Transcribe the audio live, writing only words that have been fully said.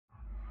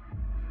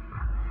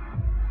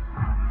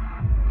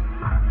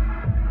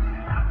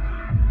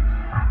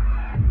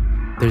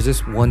There's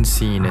this one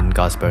scene in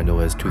Gaspar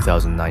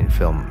 2009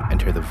 film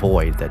Enter the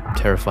Void that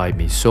terrified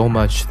me so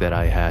much that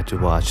I had to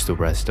watch the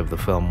rest of the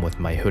film with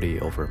my hoodie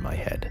over my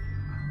head.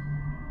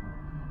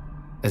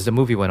 As the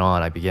movie went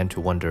on, I began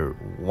to wonder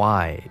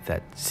why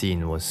that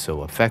scene was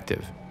so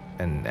effective,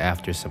 and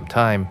after some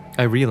time,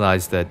 I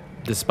realized that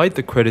despite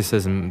the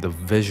criticism, the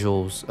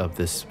visuals of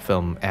this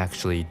film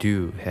actually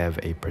do have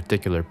a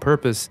particular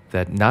purpose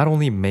that not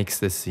only makes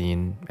this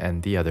scene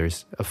and the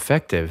others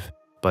effective,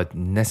 but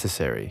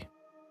necessary,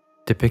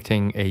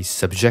 depicting a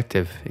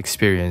subjective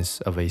experience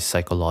of a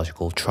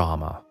psychological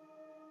trauma.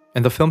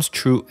 And the film's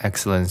true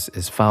excellence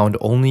is found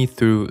only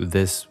through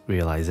this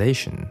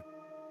realization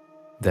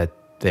that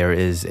there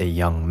is a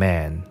young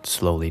man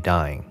slowly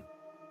dying,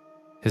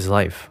 his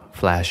life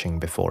flashing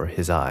before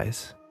his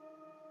eyes.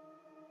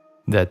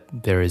 That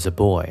there is a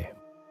boy,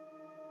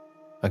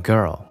 a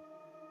girl,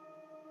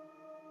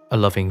 a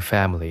loving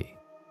family,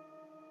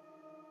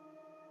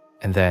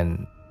 and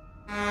then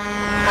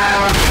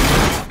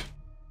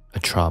a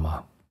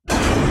trauma.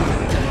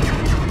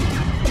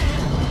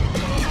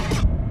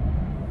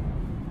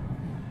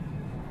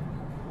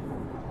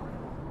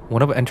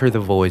 One of Enter the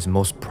Void's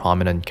most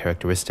prominent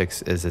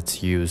characteristics is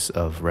its use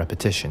of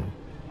repetition.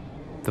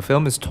 The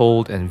film is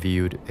told and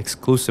viewed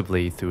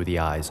exclusively through the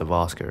eyes of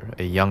Oscar,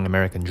 a young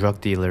American drug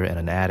dealer and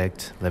an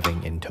addict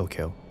living in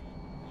Tokyo.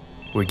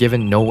 We're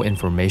given no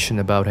information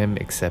about him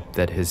except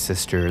that his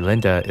sister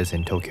Linda is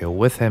in Tokyo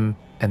with him,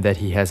 and that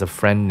he has a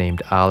friend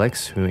named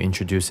Alex who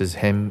introduces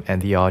him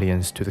and the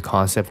audience to the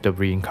concept of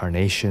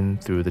reincarnation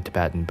through the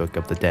Tibetan Book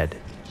of the Dead.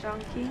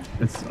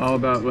 It's all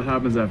about what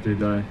happens after you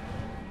die.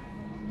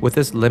 With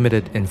this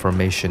limited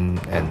information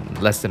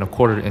and less than a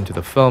quarter into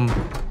the film,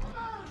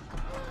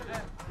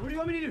 What do you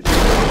want me to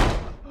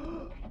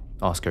do?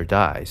 Oscar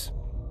dies.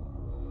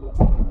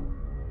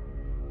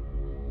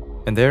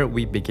 And there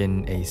we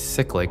begin a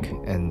cyclic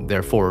and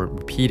therefore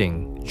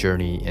repeating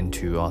journey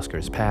into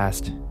Oscar's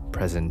past,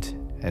 present,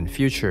 and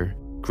future,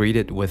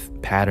 greeted with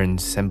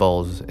patterns,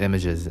 symbols,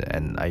 images,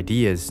 and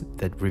ideas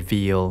that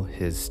reveal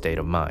his state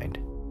of mind.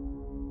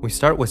 We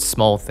start with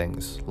small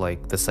things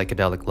like the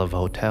psychedelic love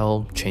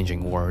hotel,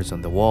 changing words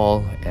on the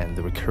wall, and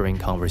the recurring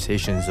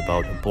conversations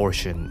about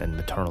abortion and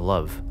maternal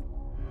love.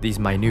 These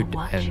minute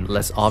and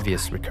less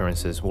obvious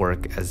recurrences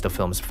work as the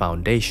film's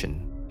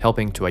foundation,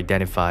 helping to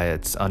identify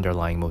its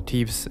underlying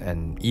motifs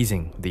and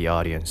easing the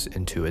audience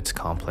into its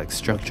complex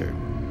structure.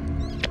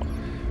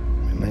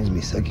 Reminds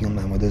me sucking on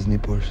my mother's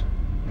nipples.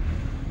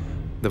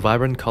 The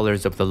vibrant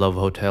colors of the Love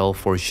Hotel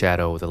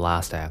foreshadow the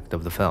last act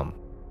of the film,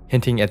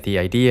 hinting at the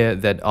idea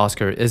that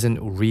Oscar isn't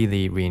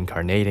really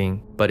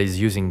reincarnating, but is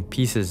using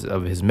pieces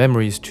of his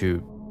memories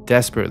to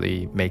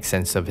desperately make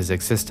sense of his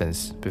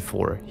existence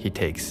before he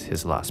takes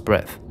his last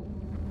breath.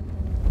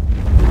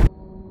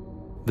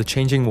 The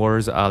changing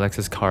words Alex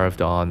has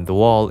carved on the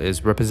wall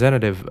is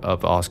representative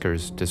of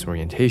Oscar's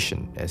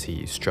disorientation as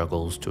he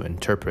struggles to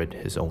interpret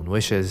his own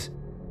wishes,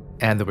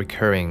 and the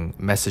recurring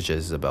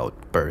messages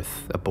about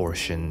birth,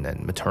 abortion,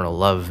 and maternal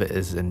love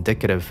is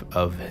indicative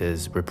of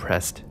his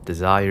repressed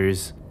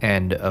desires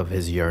and of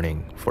his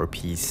yearning for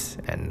peace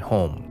and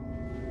home.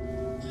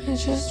 I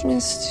just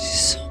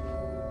missed you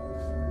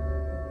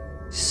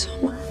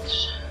so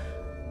much.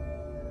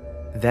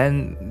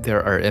 Then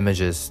there are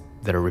images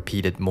that are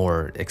repeated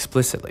more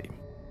explicitly.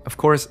 Of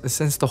course,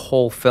 since the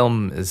whole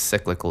film is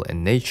cyclical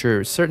in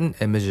nature, certain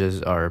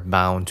images are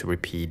bound to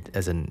repeat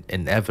as an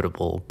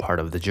inevitable part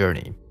of the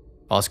journey.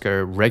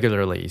 Oscar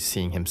regularly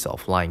seeing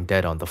himself lying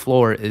dead on the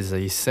floor is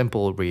a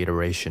simple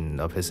reiteration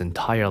of his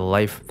entire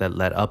life that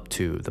led up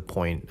to the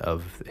point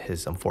of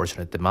his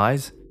unfortunate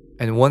demise.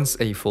 And once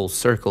a full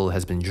circle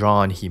has been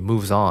drawn, he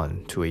moves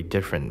on to a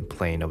different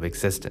plane of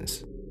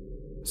existence.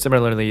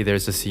 Similarly,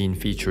 there's a scene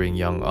featuring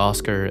young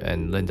Oscar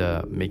and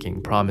Linda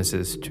making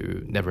promises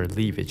to never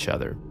leave each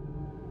other.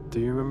 Do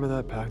you remember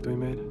that pact we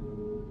made?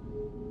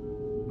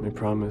 We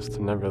promised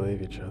to never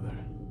leave each other.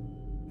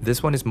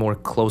 This one is more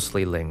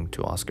closely linked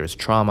to Oscar's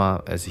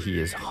trauma, as he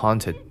is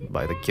haunted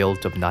by the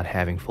guilt of not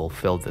having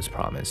fulfilled this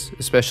promise,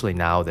 especially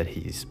now that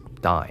he's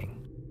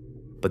dying.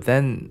 But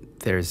then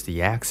there's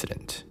the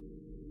accident.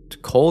 To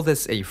call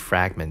this a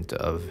fragment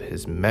of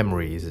his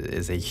memories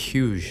is a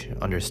huge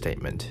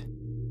understatement.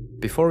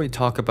 Before we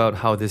talk about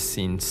how this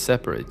scene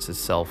separates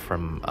itself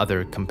from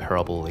other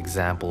comparable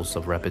examples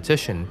of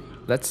repetition,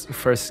 let's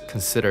first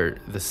consider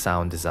the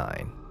sound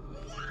design.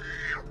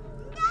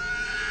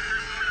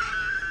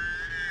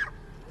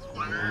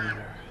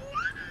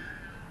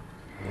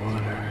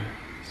 Water,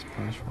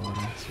 splash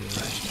water,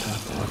 fresh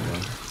tap water,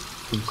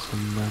 from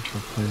some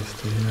natural place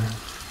to here.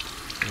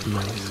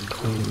 Nice,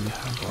 clean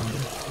tap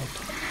water.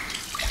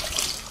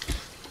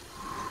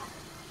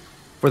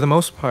 For the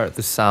most part,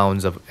 the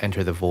sounds of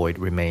Enter the Void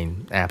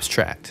remain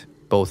abstract,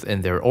 both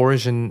in their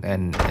origin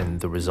and in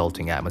the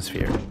resulting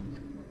atmosphere.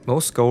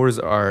 Most scores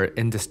are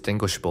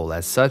indistinguishable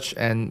as such,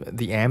 and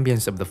the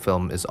ambience of the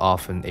film is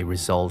often a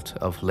result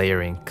of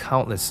layering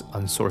countless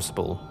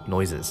unsourceable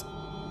noises.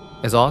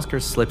 As Oscar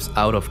slips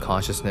out of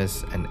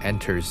consciousness and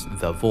enters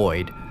the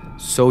void,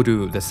 So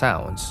do the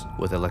sounds,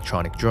 with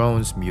electronic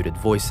drones, muted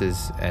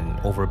voices, and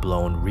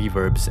overblown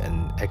reverbs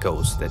and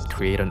echoes that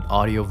create an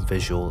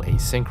audio-visual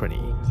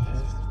asynchrony.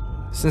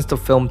 Since the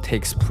film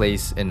takes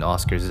place in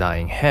Oscar's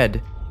dying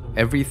head,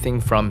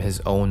 everything from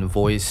his own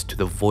voice to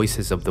the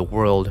voices of the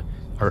world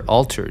are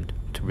altered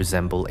to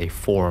resemble a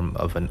form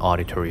of an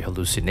auditory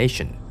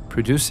hallucination,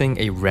 producing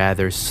a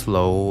rather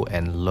slow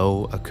and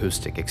low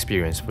acoustic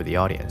experience for the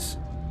audience.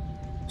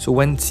 So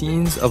when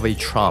scenes of a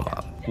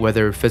trauma,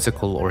 whether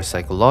physical or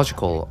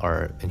psychological,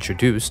 are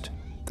introduced,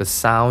 the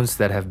sounds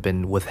that have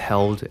been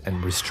withheld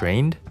and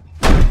restrained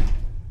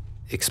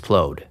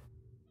explode.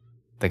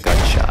 The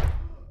gunshot,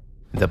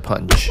 the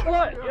punch,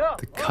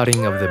 the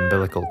cutting of the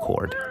umbilical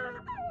cord,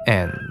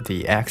 and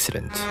the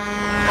accident.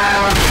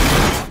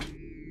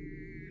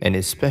 And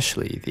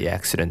especially the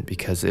accident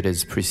because it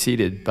is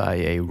preceded by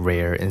a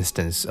rare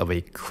instance of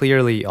a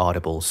clearly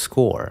audible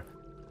score,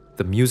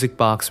 the music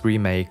box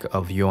remake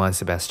of Johann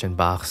Sebastian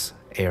Bach's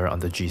Air on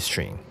the G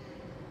string.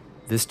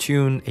 This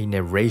tune, a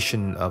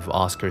narration of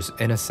Oscar's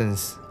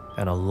innocence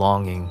and a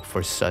longing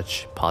for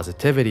such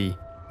positivity,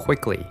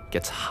 quickly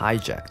gets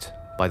hijacked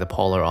by the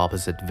polar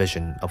opposite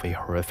vision of a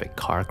horrific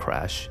car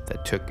crash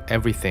that took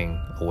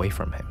everything away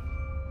from him.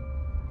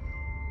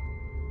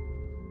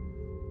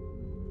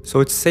 So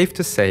it's safe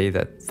to say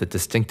that the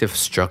distinctive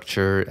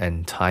structure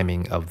and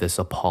timing of this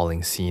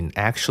appalling scene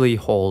actually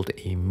hold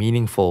a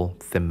meaningful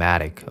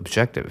thematic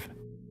objective.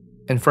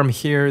 And from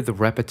here, the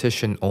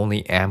repetition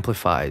only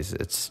amplifies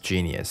its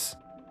genius.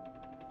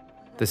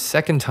 The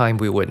second time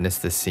we witness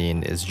this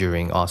scene is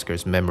during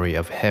Oscar's memory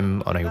of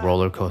him on a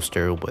roller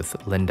coaster with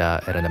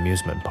Linda at an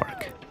amusement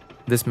park.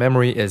 This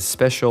memory is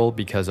special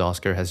because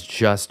Oscar has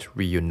just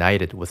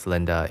reunited with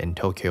Linda in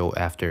Tokyo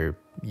after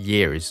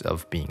years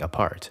of being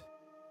apart.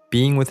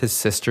 Being with his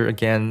sister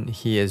again,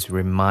 he is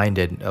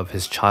reminded of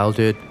his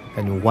childhood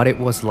and what it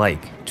was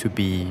like to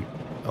be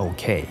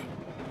okay.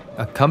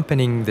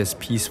 Accompanying this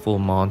peaceful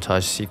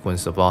montage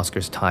sequence of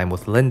Oscar's time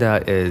with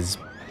Linda is,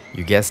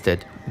 you guessed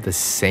it, the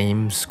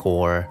same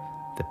score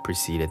that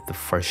preceded the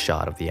first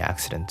shot of the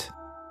accident.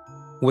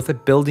 With a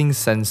building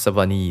sense of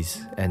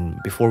unease, and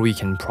before we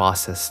can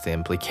process the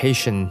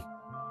implication,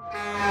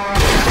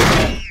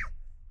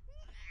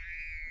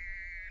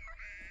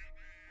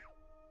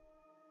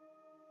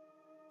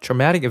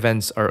 traumatic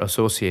events are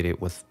associated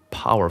with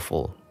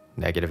powerful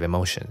negative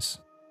emotions.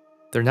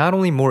 They're not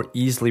only more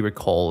easily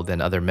recalled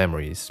than other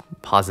memories,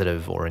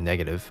 positive or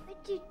negative,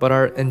 but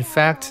are in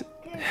fact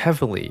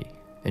heavily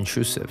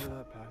intrusive.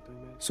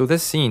 So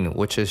this scene,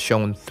 which is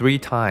shown 3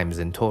 times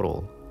in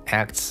total,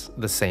 acts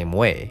the same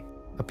way,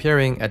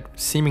 appearing at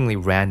seemingly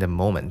random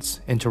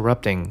moments,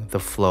 interrupting the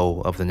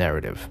flow of the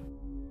narrative.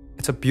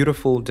 It's a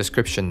beautiful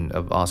description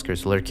of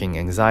Oscar's lurking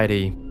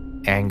anxiety,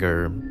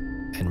 anger,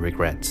 and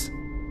regrets.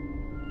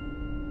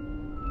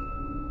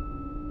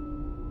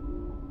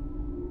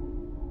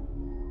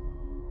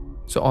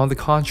 So on the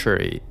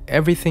contrary,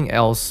 everything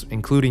else,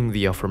 including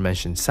the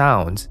aforementioned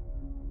sounds,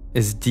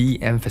 is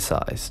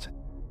de-emphasized.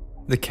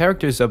 The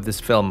characters of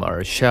this film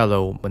are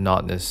shallow,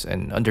 monotonous,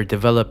 and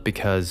underdeveloped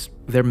because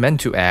they're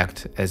meant to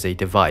act as a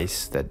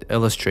device that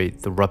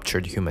illustrate the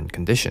ruptured human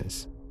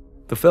conditions.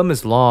 The film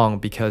is long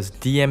because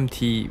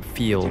DMT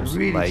feels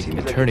like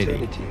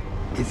eternity.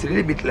 It's a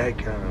little bit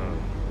like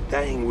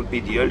dying would be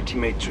the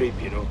ultimate trip,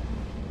 you know.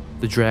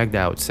 The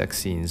dragged-out sex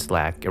scenes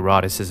lack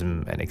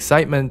eroticism and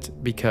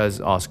excitement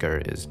because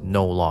Oscar is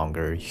no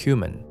longer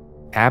human,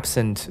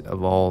 absent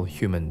of all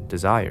human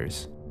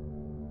desires.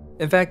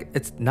 In fact,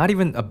 it's not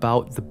even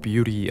about the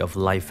beauty of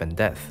life and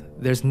death.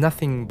 There's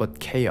nothing but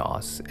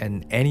chaos,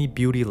 and any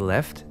beauty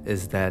left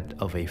is that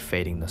of a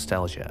fading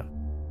nostalgia,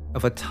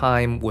 of a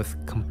time with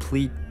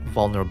complete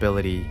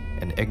vulnerability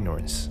and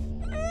ignorance.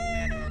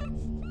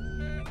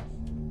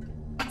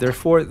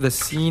 Therefore, the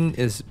scene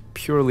is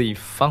purely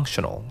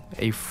functional,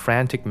 a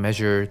frantic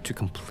measure to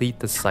complete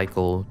the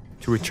cycle,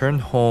 to return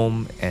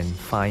home and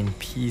find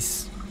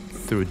peace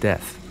through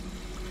death.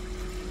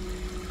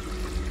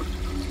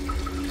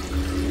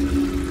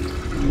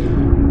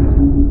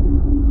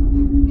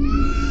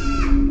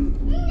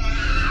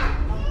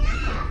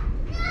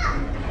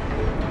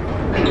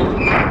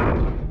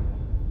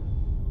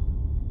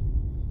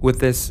 With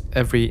this,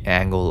 every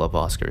angle of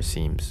Oscar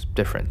seems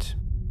different,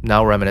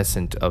 now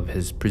reminiscent of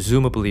his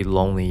presumably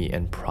lonely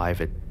and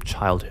private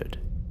childhood.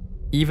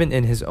 Even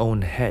in his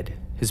own head,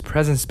 his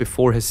presence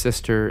before his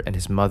sister and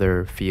his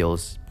mother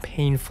feels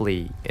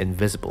painfully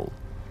invisible,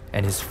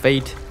 and his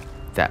fate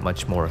that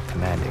much more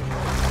commanding.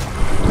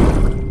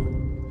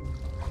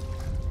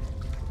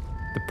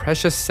 The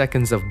precious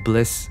seconds of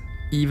bliss,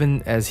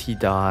 even as he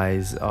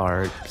dies,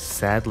 are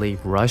sadly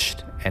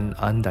rushed and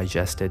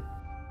undigested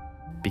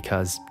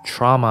because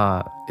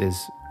trauma is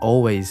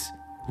always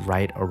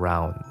right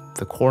around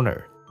the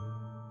corner.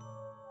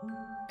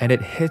 And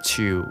it hits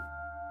you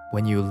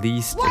when you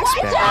least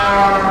expect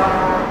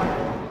it.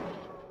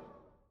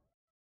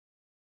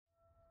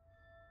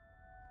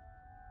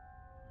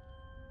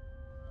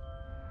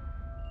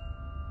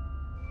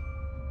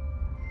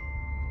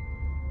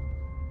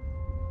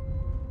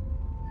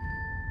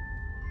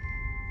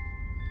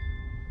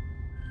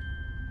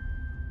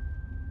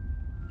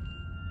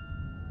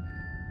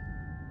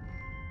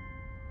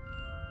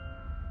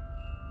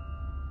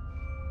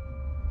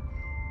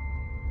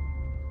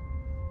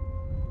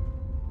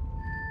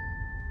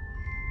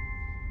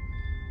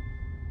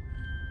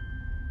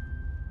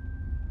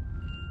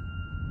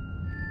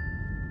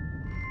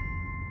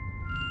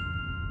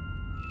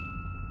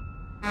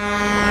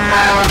 you.